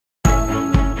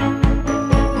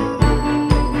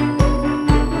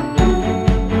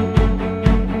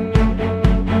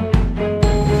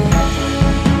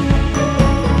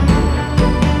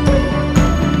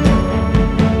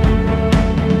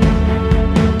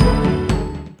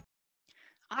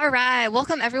right,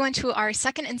 welcome everyone to our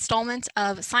second installment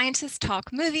of Scientists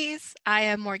Talk Movies. I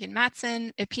am Morgan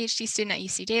Matson, a PhD student at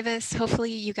UC Davis.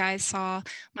 Hopefully you guys saw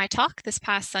my talk this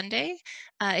past Sunday.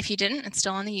 If you didn't, it's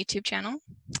still on the YouTube channel,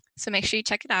 so make sure you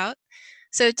check it out.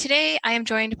 So today I am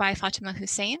joined by Fatima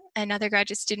Hussain, another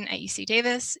graduate student at UC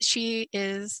Davis. She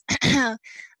is a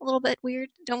little bit weird,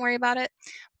 don't worry about it.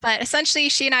 But essentially,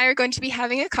 she and I are going to be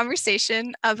having a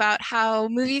conversation about how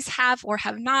movies have or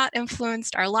have not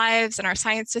influenced our lives and our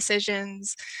science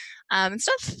decisions, and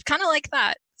stuff kind of like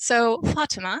that. So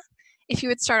Fatima, if you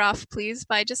would start off, please,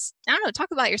 by just, I don't know, talk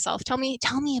about yourself. Tell me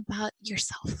about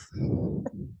yourself.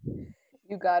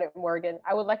 You got it, Morgan.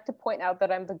 I would like to point out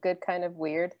that I'm the good kind of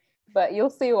weird, but you'll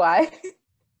see why.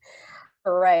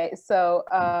 All right. So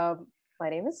my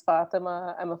name is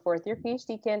Fatima. I'm a fourth-year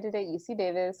PhD candidate, UC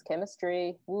Davis,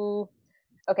 chemistry. Woo.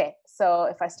 Okay. So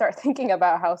if I start thinking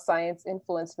about how science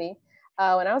influenced me,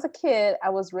 when I was a kid, I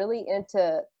was really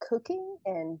into cooking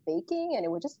and baking, and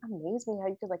it would just amaze me how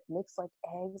you could like mix like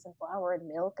eggs and flour and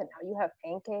milk, and how you have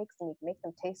pancakes and you can make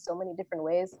them taste so many different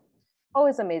ways.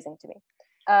 Always amazing to me.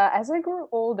 As I grew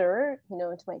older,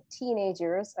 into my teenage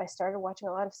years, I started watching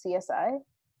a lot of CSI,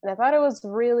 and I thought it was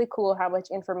really cool how much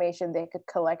information they could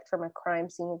collect from a crime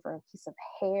scene, from a piece of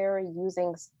hair,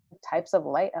 using types of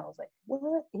light. I was like,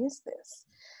 what is this?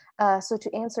 So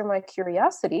to answer my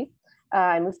curiosity,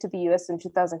 I moved to the US in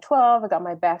 2012. I got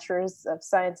my bachelor's of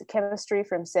science and chemistry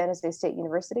from San Jose State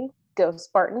University. Go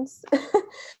Spartans.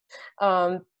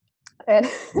 And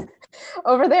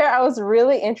over there, I was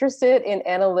really interested in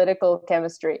analytical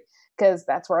chemistry because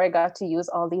that's where I got to use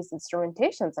all these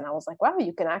instrumentations. And I was like, wow,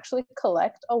 you can actually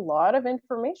collect a lot of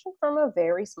information from a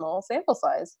very small sample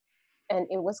size. And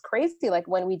it was crazy. Like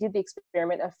when we did the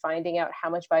experiment of finding out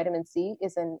how much vitamin C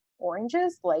is in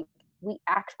oranges, like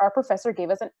our professor gave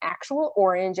us an actual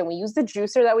orange, and we used the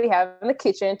juicer that we have in the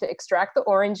kitchen to extract the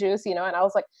orange juice, and I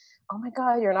was like, oh my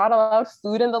God, you're not allowed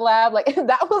food in the lab. Like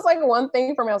that was like one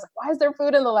thing for me. I was like, why is there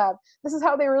food in the lab? This is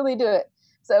how they really do it.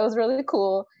 So it was really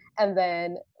cool. And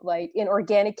then like in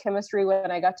organic chemistry, when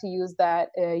I got to use that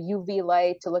UV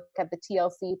light to look at the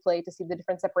TLC plate to see the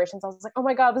different separations, I was like, oh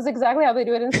my God, this is exactly how they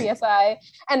do it in CSI.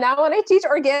 And now when I teach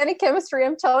organic chemistry,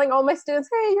 I'm telling all my students,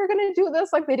 hey, you're going to do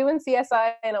this like they do in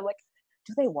CSI. And I'm like,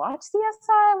 do they watch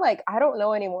CSI? Like, I don't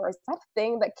know anymore. Is that a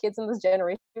thing that kids in this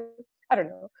generation? I don't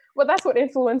know. Well, that's what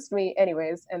influenced me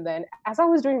anyways. And then as I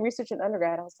was doing research in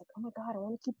undergrad, I was like, oh my God, I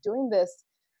want to keep doing this.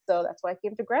 So that's why I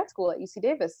came to grad school at UC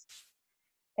Davis.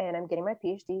 And I'm getting my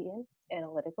PhD in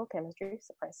analytical chemistry,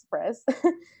 surprise, surprise.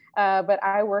 But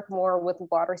I work more with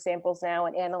water samples now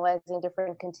and analyzing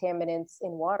different contaminants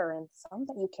in water, and some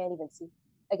that you can't even see.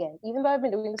 Again, even though I've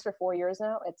been doing this for 4 years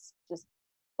now, it's just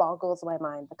boggles my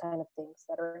mind, the kind of things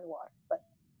that are in water. But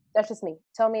that's just me.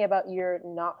 Tell me about your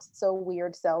not so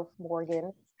weird self,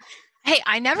 Morgan. Hey,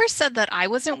 I never said that I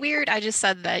wasn't weird. I just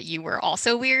said that you were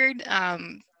also weird.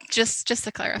 Just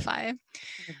to clarify.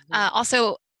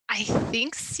 Also, I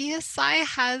think CSI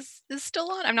is still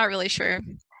on. I'm not really sure.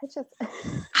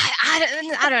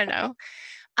 I don't know.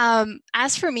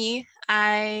 As for me,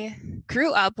 I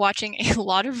grew up watching a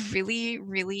lot of really,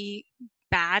 really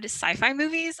bad sci-fi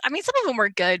movies. I mean, some of them were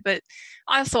good, but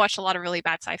I also watched a lot of really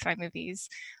bad sci-fi movies.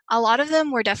 A lot of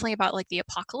them were definitely about like the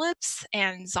apocalypse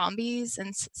and zombies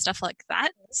and stuff like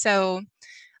that. So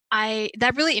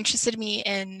that really interested me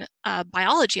in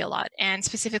biology a lot, and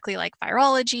specifically like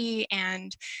virology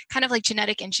and kind of like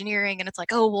genetic engineering. And it's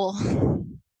like, oh, well,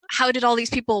 how did all these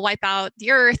people wipe out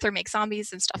the earth or make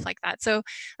zombies and stuff like that? So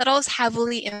that always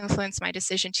heavily influenced my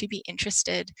decision to be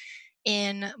interested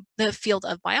in the field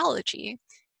of biology.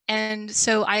 And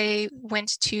so I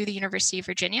went to the University of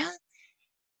Virginia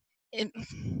in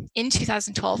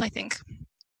 2012, I think.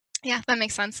 Yeah, that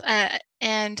makes sense.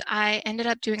 And I ended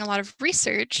up doing a lot of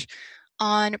research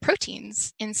on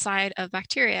proteins inside of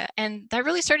bacteria. And that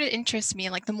really started to interest me.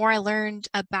 And like the more I learned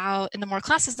about and the more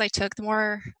classes I took, the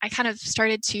more I kind of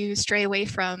started to stray away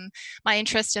from my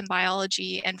interest in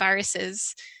biology and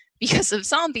viruses because of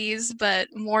zombies, but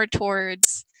more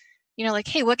towards, like,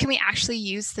 hey, what can we actually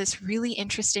use this really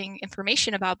interesting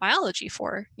information about biology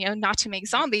for? Not to make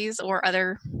zombies or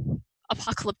other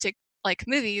apocalyptic like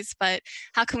movies, but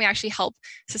how can we actually help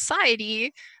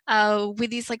society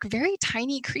with these like very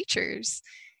tiny creatures?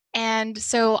 And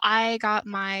so I got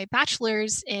my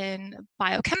bachelor's in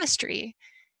biochemistry.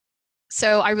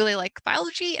 So I really like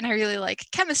biology and I really like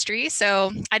chemistry.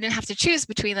 So I didn't have to choose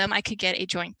between them. I could get a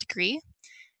joint degree,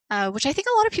 which I think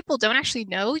a lot of people don't actually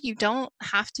know. You don't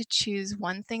have to choose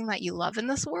one thing that you love in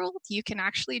this world. You can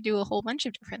actually do a whole bunch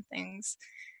of different things.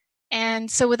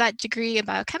 And so with that degree in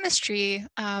biochemistry,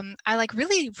 I like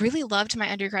really loved my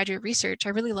undergraduate research. I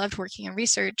really loved working in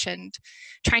research and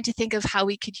trying to think of how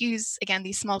we could use, again,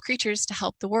 these small creatures to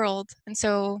help the world. And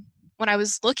so when I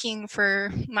was looking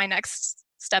for my next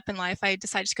step in life, I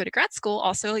decided to go to grad school,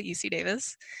 also at UC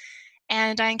Davis.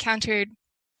 And I encountered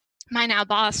my now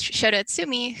boss, Shota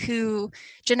Tsumi, who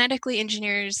genetically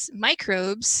engineers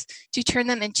microbes to turn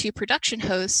them into production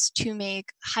hosts to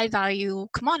make high value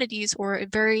commodities or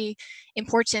very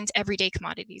important everyday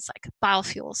commodities like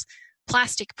biofuels,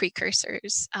 plastic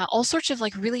precursors, all sorts of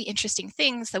like really interesting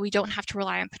things that we don't have to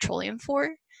rely on petroleum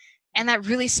for. And that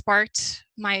really sparked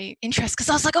my interest because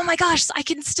I was like, oh my gosh, I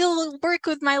can still work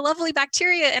with my lovely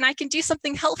bacteria and I can do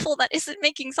something helpful that isn't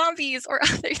making zombies or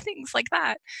other things like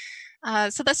that.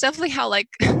 So that's definitely how like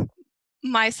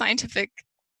my science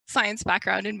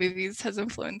background in movies has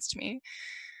influenced me.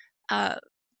 Uh,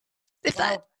 if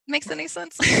that Wow. makes any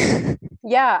sense.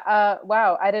 Yeah,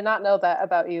 wow, I did not know that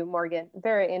about you, Morgan.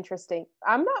 Very interesting.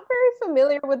 I'm not very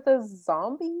familiar with the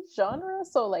zombie genre,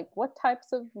 so like what types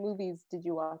of movies did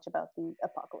you watch about the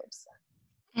apocalypse?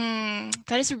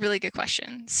 That is a really good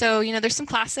question. So, there's some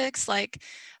classics like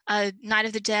Night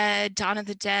of the Dead, Dawn of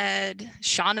the Dead,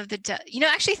 Shaun of the Dead.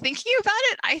 Actually thinking about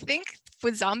it, I think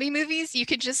with zombie movies, you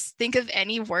could just think of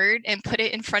any word and put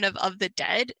it in front of the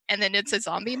dead, and then it's a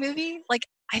zombie movie. Like,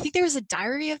 I think there was a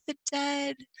Diary of the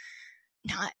Dead.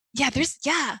 Not, yeah,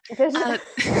 yeah. There's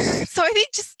So I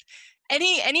think just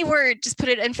any word, just put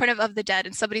it in front of the dead,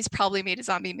 and somebody's probably made a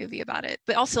zombie movie about it.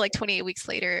 But also like 28 Weeks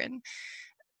Later, and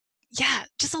yeah,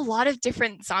 just a lot of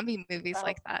different zombie movies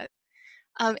like wow. that.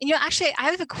 And actually,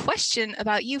 I have a question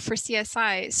about you for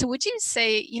CSI. So would you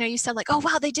say, you said like, oh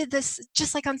wow, they did this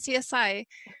just like on CSI.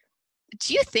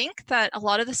 Do you think that a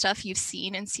lot of the stuff you've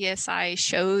seen in CSI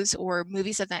shows or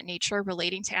movies of that nature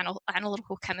relating to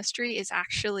analytical chemistry is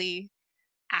actually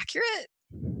accurate?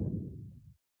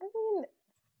 I mean,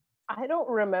 I don't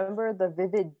remember the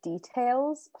vivid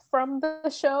details from the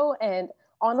show, and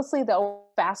honestly, they'll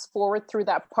fast forward through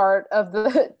that part of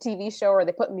the TV show, or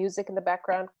they put music in the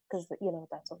background because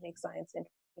that's what makes science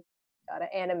interesting.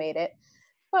 Gotta animate it.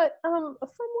 But from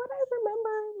what I remember,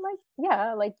 like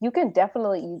yeah, like you can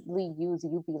definitely use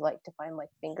UV light to find like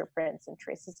fingerprints and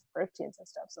traces of proteins and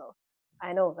stuff. So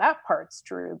I know that part's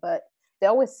true, but they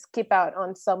always skip out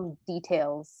on some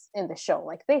details in the show.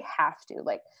 Like they have to.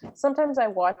 Like sometimes I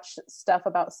watch stuff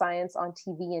about science on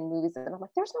TV and movies, and I'm like,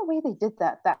 there's no way they did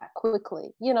that quickly.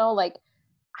 Like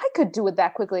I could do it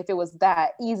that quickly if it was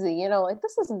that easy, like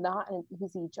this is not an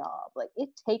easy job. Like it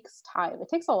takes time. It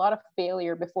takes a lot of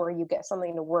failure before you get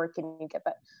something to work and you get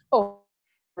that, oh,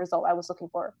 result I was looking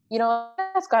for.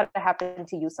 That's got to happen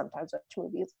to you sometimes with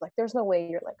movies. Like there's no way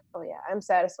you're like, oh yeah, I'm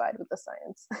satisfied with the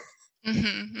science.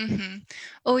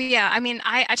 Oh yeah, I mean,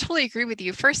 I totally agree with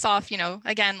you. First off,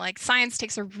 again, like science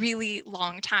takes a really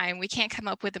long time. We can't come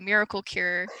up with a miracle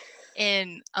cure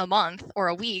in a month or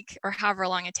a week or however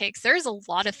long it takes. There's a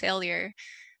lot of failure.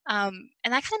 And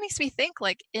that kind of makes me think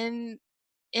like in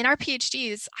our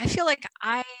PhDs, I feel like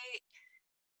I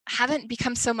haven't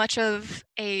become so much of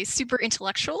a super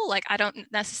intellectual. Like, I don't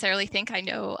necessarily think I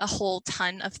know a whole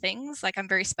ton of things. Like, I'm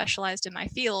very specialized in my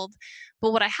field.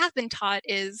 But what I have been taught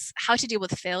is how to deal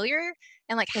with failure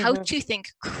and like how Mm-hmm. to think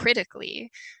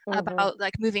critically Mm-hmm. about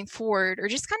like moving forward or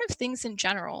just kind of things in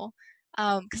general.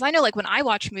 Because I know like when I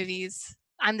watch movies,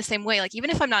 I'm the same way. Like,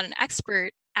 even if I'm not an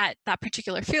expert at that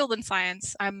particular field in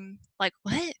science, I'm like,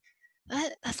 what?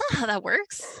 That's not how that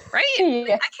works, right? Like,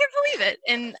 Yeah. I can't believe it.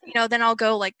 And then I'll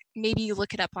go like maybe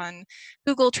look it up on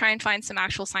Google, try and find some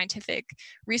actual scientific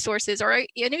resources, or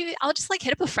maybe I'll just like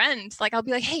hit up a friend. Like I'll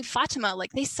be like, hey, Fatima,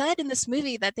 like they said in this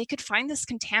movie that they could find this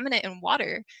contaminant in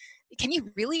water. Can you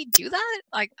really do that?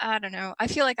 Like, I don't know. I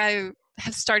feel like I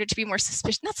have started to be more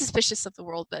suspicious, not suspicious of the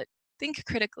world, but think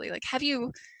critically. Like, have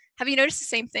you noticed the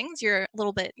same things? You're a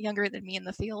little bit younger than me in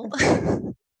the field.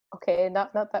 Okay,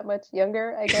 not that much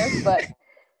younger, I guess, but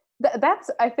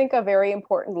that's I think a very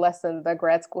important lesson that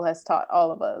grad school has taught all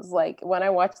of us. Like when I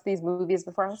watched these movies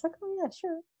before, I was like, oh yeah,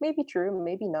 sure, maybe true,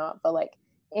 maybe not. But like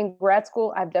in grad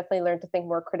school, I've definitely learned to think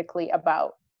more critically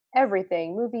about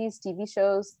everything: movies, TV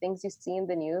shows, things you see in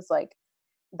the news. Like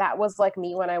that was like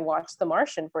me when I watched The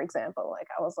Martian, for example. Like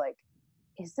I was like,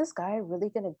 is this guy really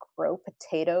gonna grow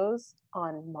potatoes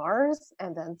on Mars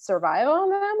and then survive on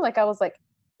them? Like I was like,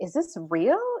 is this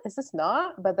real? Is this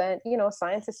not? But then,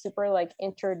 science is super like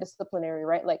interdisciplinary,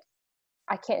 right? Like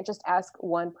I can't just ask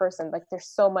one person. Like there's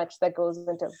so much that goes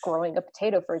into growing a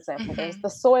potato, for example. There's the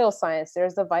Hmm. soil science,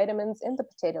 there's the vitamins in the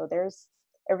potato, there's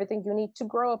everything you need to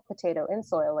grow a potato in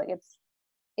soil. Like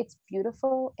it's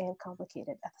beautiful and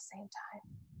complicated at the same time.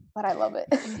 but I love it.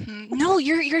 No,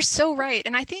 you're so right.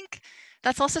 And I think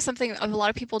that's also something a lot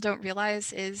of people don't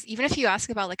realize is even if you ask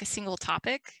about like a single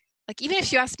topic, like even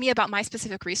if you ask me about my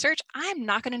specific research, I'm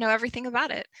not going to know everything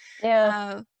about it.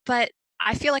 Yeah. But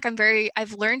I feel like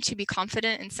I've learned to be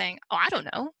confident in saying, oh, I don't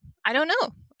know. I don't know.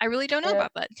 I really don't know Yeah.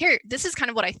 about that. Here, this is kind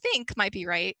of what I think might be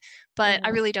right, but I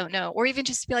Mhm. really don't know. Or even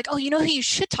just be like, oh, you know who you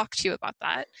should talk to about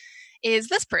that is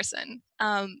this person.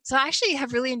 So I actually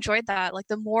have really enjoyed that. Like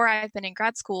the more I've been in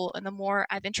grad school and the more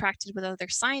I've interacted with other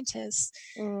scientists,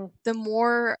 Mm. the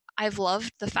more I've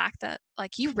loved the fact that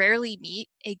like you rarely meet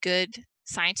a good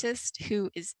scientist who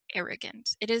is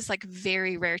arrogant. It is like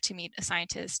very rare to meet a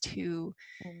scientist who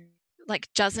Mm. like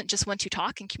doesn't just want to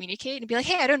talk and communicate and be like,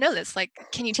 hey, I don't know this, like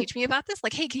can you teach me about this,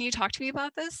 like hey, can you talk to me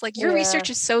about this, like your Yeah.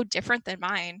 research is so different than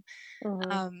mine.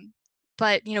 Mhm.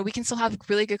 But you know, we can still have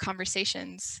really good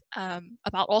conversations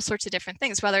about all sorts of different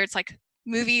things, whether it's like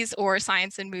movies or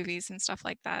science and movies and stuff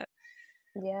like that.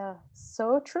 Yeah,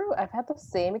 so true. I've had the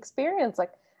same experience.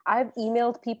 Like, I've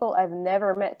emailed people I've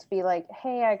never met to be like,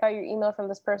 hey, I got your email from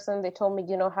this person. They told me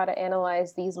you know how to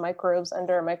analyze these microbes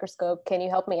under a microscope. Can you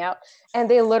help me out? And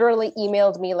they literally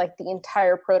emailed me like the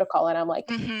entire protocol. And I'm like,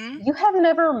 Mm-hmm. you have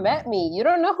never met me. You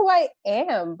don't know who I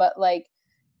am. But like,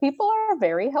 people are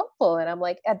very helpful. And I'm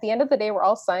like, at the end of the day, we're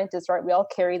all scientists, right? We all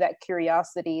carry that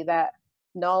curiosity, that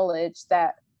knowledge,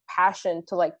 that passion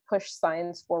to like push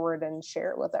science forward and share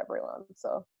it with everyone.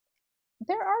 So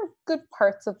there are good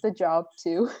parts of the job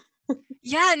too.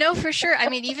 Yeah, no, for sure. I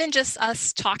mean, even just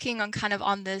us talking on kind of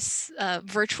on this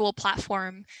virtual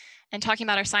platform and talking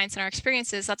about our science and our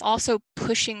experiences, that's also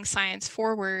pushing science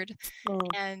forward. Mm.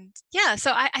 And yeah,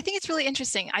 so I think it's really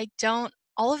interesting. I don't,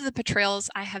 all of the portrayals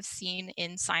I have seen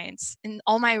in science, in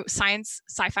all my science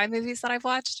sci-fi movies that I've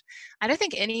watched, I don't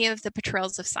think any of the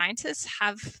portrayals of scientists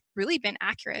have really been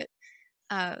accurate.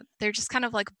 They're just kind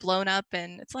of like blown up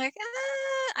and it's like,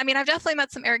 I mean, I've definitely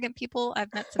met some arrogant people.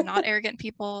 I've met some not arrogant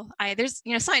people. There's,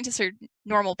 you know, scientists are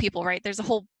normal people, right? There's a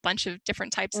whole bunch of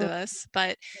different types Mm. of us,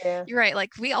 but Yeah. you're right.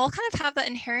 Like we all kind of have that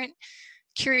inherent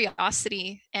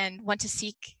curiosity and want to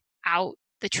seek out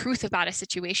the truth about a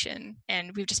situation.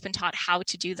 And we've just been taught how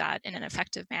to do that in an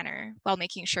effective manner while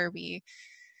making sure we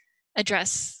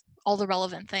address all the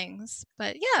relevant things.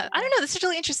 But yeah, I don't Yeah. know. This is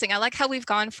really interesting. I like how we've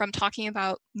gone from talking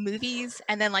about movies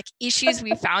and then like issues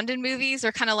we found in movies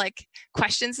or kind of like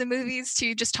questions in movies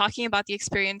to just talking about the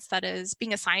experience that is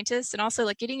being a scientist and also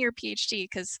like getting your PhD,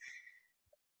 because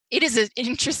it is an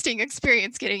interesting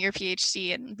experience getting your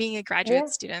PhD and being a graduate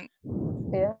Yeah. student.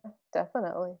 Yeah.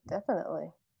 Definitely.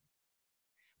 Definitely.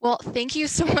 Well, thank you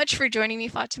so much for joining me,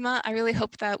 Fatima. I really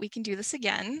hope that we can do this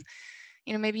again.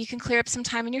 You know, maybe you can clear up some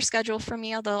time in your schedule for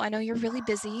me, although I know you're really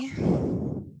busy.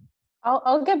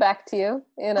 I'll get back to you,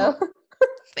 you Oh, know.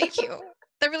 thank you.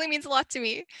 That really means a lot to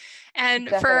me. And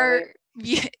Definitely.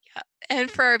 yeah, and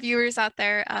for our viewers out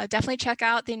there, definitely check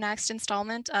out the next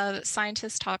installment of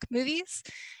Scientist Talk Movies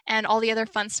and all the other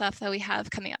fun stuff that we have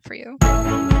coming up for you.